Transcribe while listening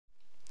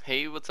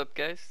Hey, what's up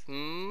guys?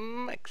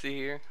 Smexi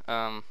here.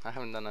 I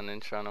haven't done an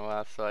intro in a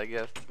while, so I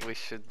guess we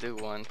should do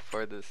one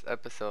for this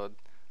episode.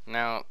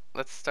 Now,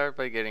 let's start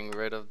by getting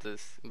rid of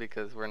this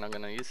because we're not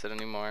gonna use it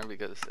anymore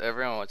because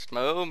everyone watched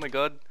my— oh my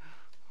god,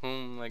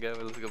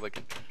 let's go back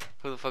in.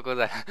 Who the fuck was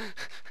that?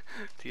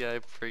 TI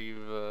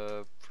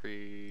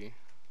pre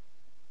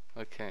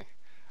okay.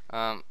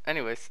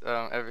 Anyways,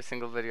 every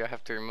single video I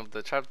have to remove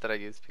the trap that I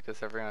use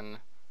because everyone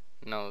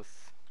knows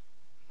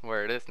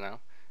where it is now.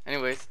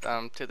 Anyways,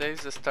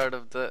 today's the start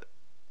of the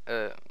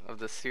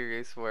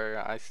series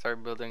where I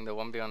start building the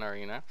 1v1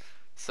 arena.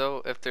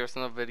 So if there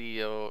wasn't a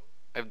video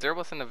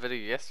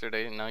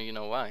yesterday, now you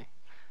know why.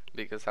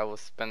 Because I was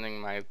spending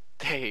my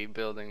day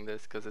building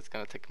this because it's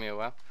gonna take me a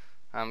while.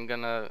 I'm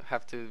gonna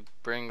have to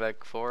bring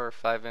like 4 or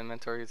 5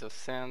 inventories of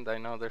sand. I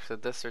know there's a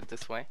desert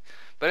this way.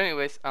 But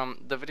anyways,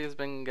 the video's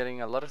been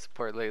getting a lot of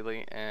support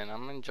lately and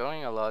I'm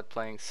enjoying a lot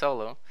playing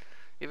solo.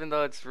 Even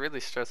though it's really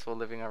stressful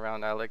living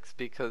around Alex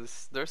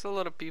because there's a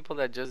lot of people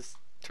that just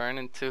turn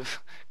into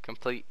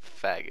complete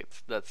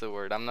faggots. That's the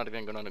word. I'm not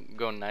even gonna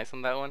go nice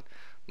on that one.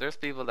 There's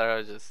people that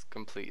are just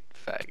complete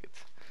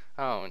faggots.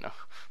 Oh no,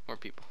 more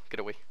people. Get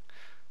away.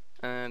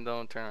 And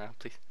don't turn around,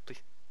 please,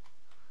 please.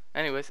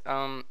 Anyways,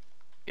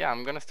 yeah,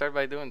 I'm gonna start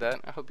by doing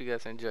that. I hope you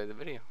guys enjoy the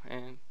video.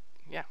 And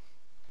yeah.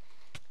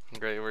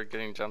 Great, we're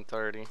getting jumped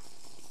already.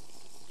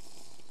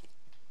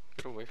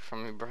 Get away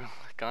from me, bro.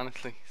 Like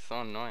honestly,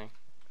 so annoying.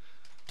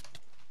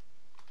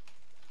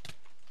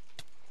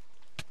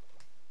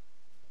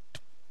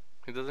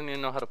 He doesn't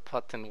even know how to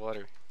pot in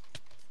water.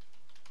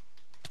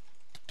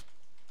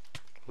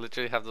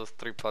 Literally have those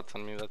 3 pots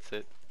on me, that's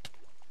it.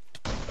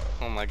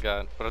 Oh my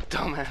god, what a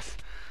dumbass.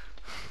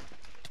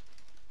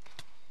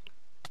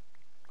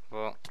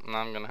 Well, now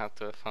I'm gonna have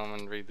to film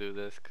and redo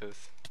this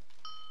because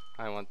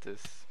I want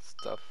this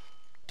stuff.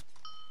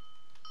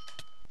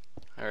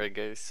 Alright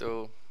guys,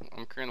 so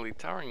I'm currently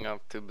towering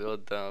up to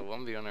build the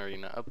 1v1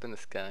 arena up in the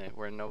sky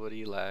where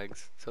nobody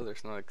lags, so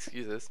there's no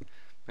excuses.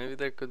 Maybe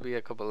there could be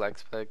a couple lag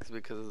spikes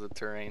because of the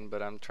terrain,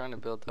 but I'm trying to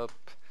build up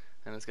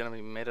and it's gonna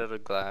be made out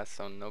of glass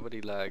so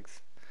nobody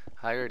lags.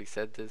 I already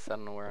said this, I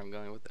don't know where I'm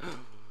going with it.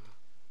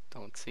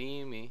 Don't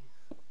see me.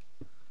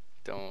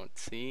 Don't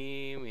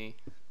see me.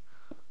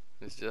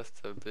 It's just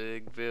a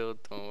big build,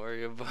 don't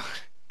worry about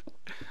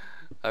it.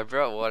 I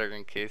brought water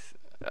in case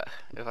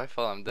if I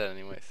fall I'm dead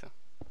anyway,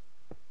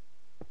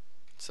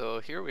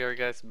 so here we are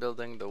guys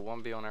building the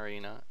 1v1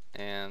 arena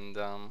and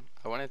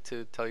I wanted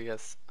to tell you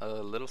guys a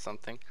little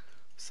something.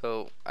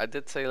 So I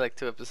did say like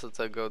 2 episodes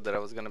ago that I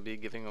was gonna be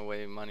giving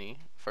away money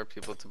for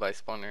people to buy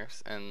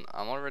spawners and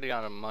I'm already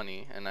out of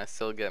money and I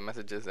still get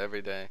messages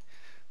every day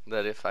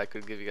that if I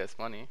could give you guys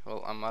money.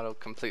 Well, I'm out of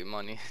complete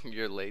money.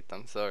 You're late,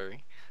 I'm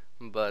sorry.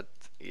 But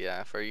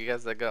yeah, for you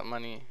guys that got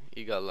money,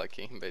 you got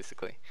lucky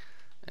basically.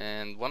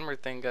 And one more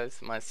thing guys,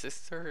 my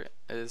sister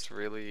is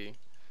really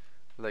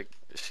like,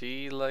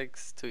 she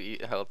likes to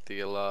eat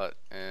healthy a lot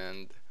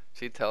and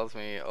she tells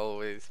me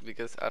always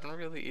because I don't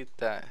really eat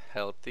that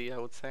healthy, I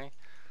would say.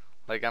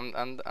 Like I'm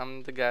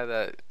the guy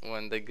that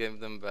when they give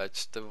them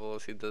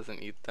vegetables, he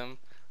doesn't eat them.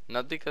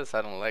 Not because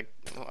I don't like.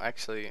 Well,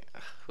 actually,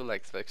 who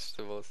likes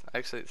vegetables?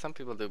 Actually, some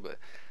people do. But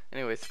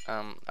anyways,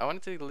 I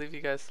wanted to leave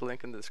you guys the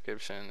link in the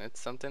description. It's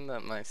something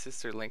that my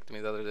sister linked me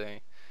the other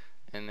day,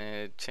 and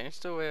it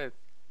changed the way I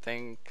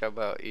think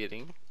about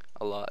eating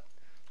a lot.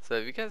 So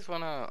if you guys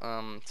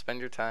wanna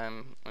spend your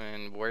time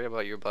and worry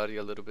about your body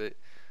a little bit,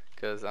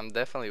 because I'm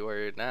definitely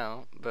worried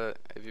now. But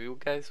if you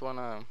guys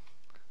wanna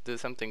do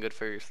something good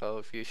for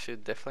yourself, you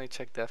should definitely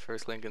check that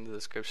first link in the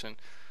description.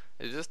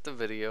 It's just a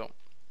video,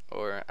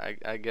 or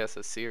I guess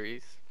a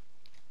series.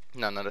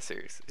 No, not a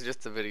series. It's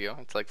just a video.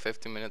 It's like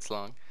 50 minutes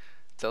long.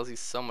 It tells you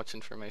so much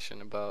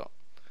information about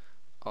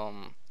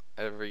um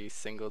every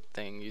single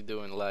thing you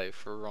do in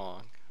life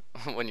wrong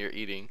when you're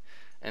eating,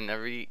 and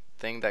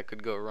everything that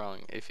could go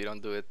wrong if you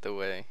don't do it the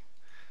way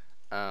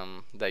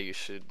that you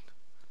should.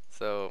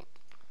 So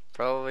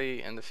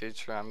probably in the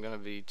future I'm gonna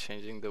be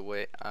changing the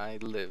way I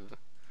live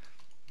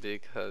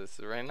because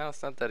right now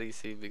it's not that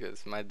easy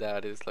because my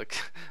dad is like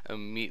a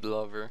meat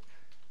lover.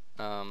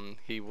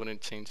 He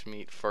wouldn't change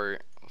meat for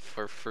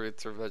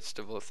fruits or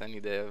vegetables any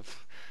day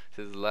of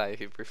his life.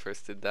 He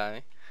prefers to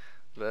die.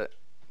 But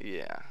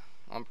yeah,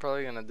 I'm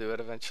probably gonna do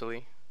it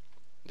eventually.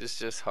 It's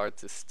just hard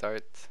to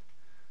start,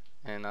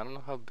 and I don't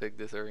know how big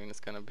this arena is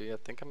gonna be. I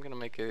think I'm gonna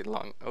make it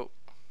long. Oh,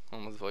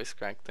 almost voice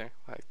cracked there.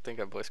 I think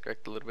I voice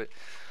cracked a little bit.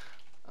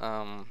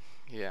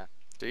 Yeah.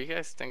 Do you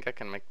guys think I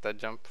can make that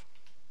jump?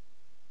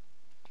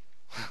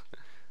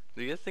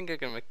 Do you guys think I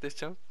can make this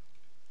jump?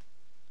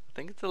 I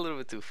think it's a little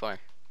bit too far.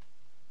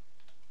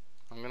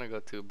 I'm gonna go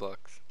 2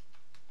 blocks.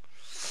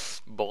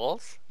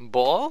 Balls?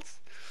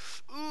 Balls?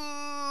 Ooh,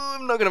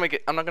 I'm not gonna make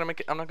it. I'm not gonna make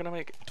it. I'm not gonna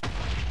make it.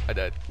 I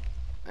died.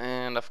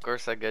 And of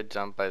course I get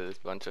jumped by this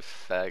bunch of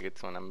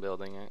faggots when I'm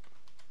building it.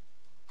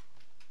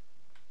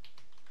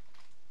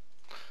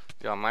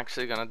 Yo, I'm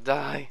actually gonna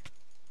die.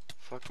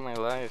 Fuck my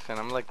life, and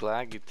I'm like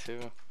laggy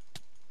too.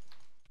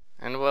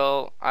 And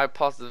well, I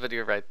paused the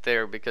video right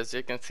there because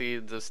you can see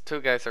those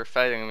two guys are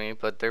fighting me,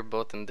 but they're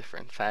both in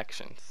different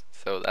factions.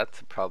 So that's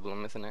a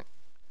problem, isn't it?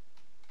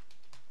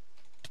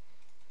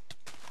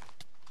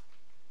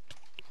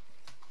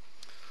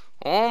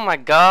 Oh my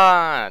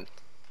god!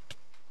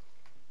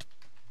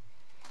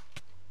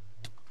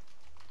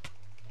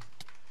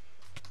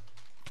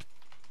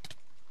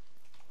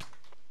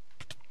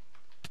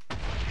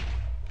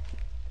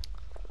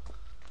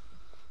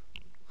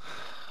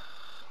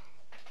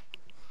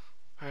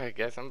 Alright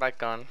guys, I'm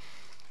back on.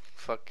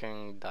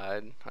 Fucking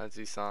died, as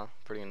you saw.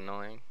 Pretty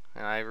annoying.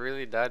 And I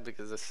really died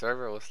because the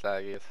server was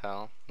laggy as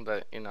hell.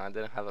 But, you know, I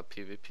didn't have a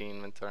PvP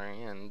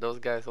inventory. And those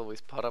guys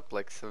always put up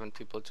like 7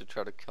 people to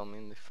try to kill me,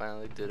 and they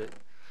finally did it.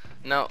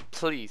 Now,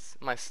 please,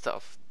 my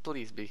stuff.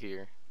 Please be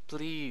here.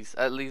 Please,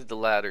 at least the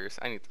ladders.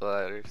 I need the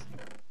ladders.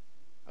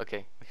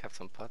 Okay, we have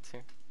some pots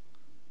here.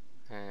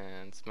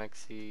 And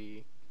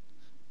Smexi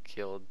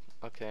killed.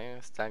 Okay,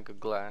 a stack of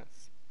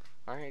glass.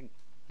 Alright,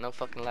 no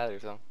fucking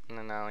ladders though.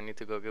 And now I need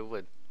to go get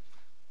wood.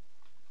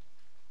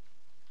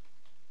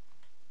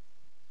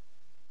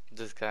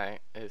 This guy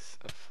is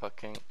a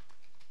fucking...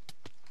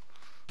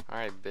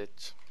 Alright,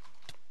 bitch.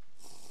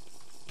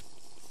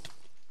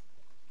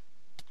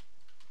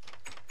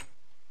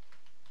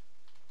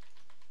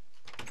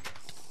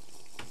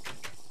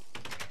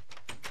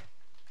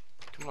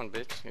 Come on,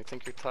 bitch. You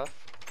think you're tough?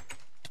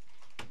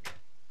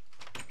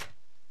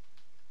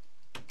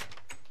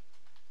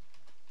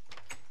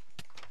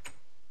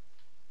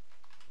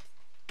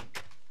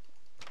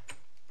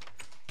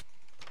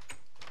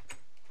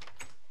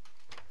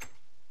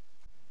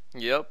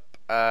 Yep,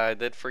 I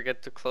did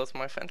forget to close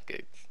my fence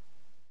gates.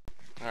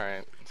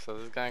 Alright, so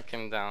this guy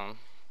came down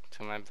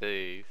to my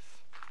base.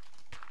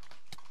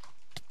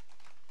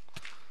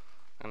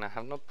 And I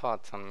have no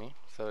pots on me,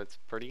 so it's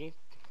pretty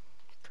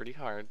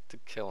hard to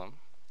kill him.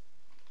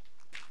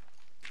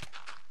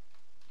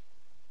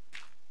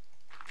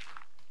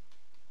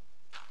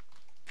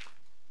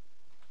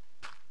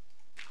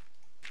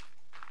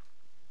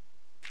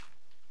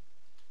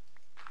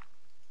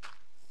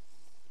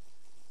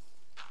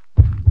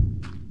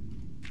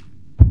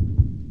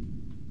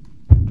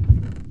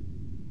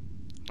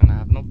 And I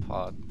have no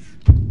pots.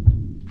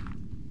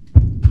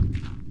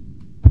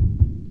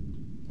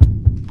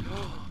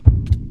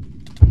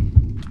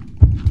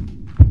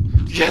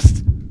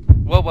 Yes!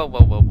 Whoa, whoa,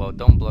 whoa, whoa, whoa,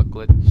 don't block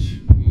glitch.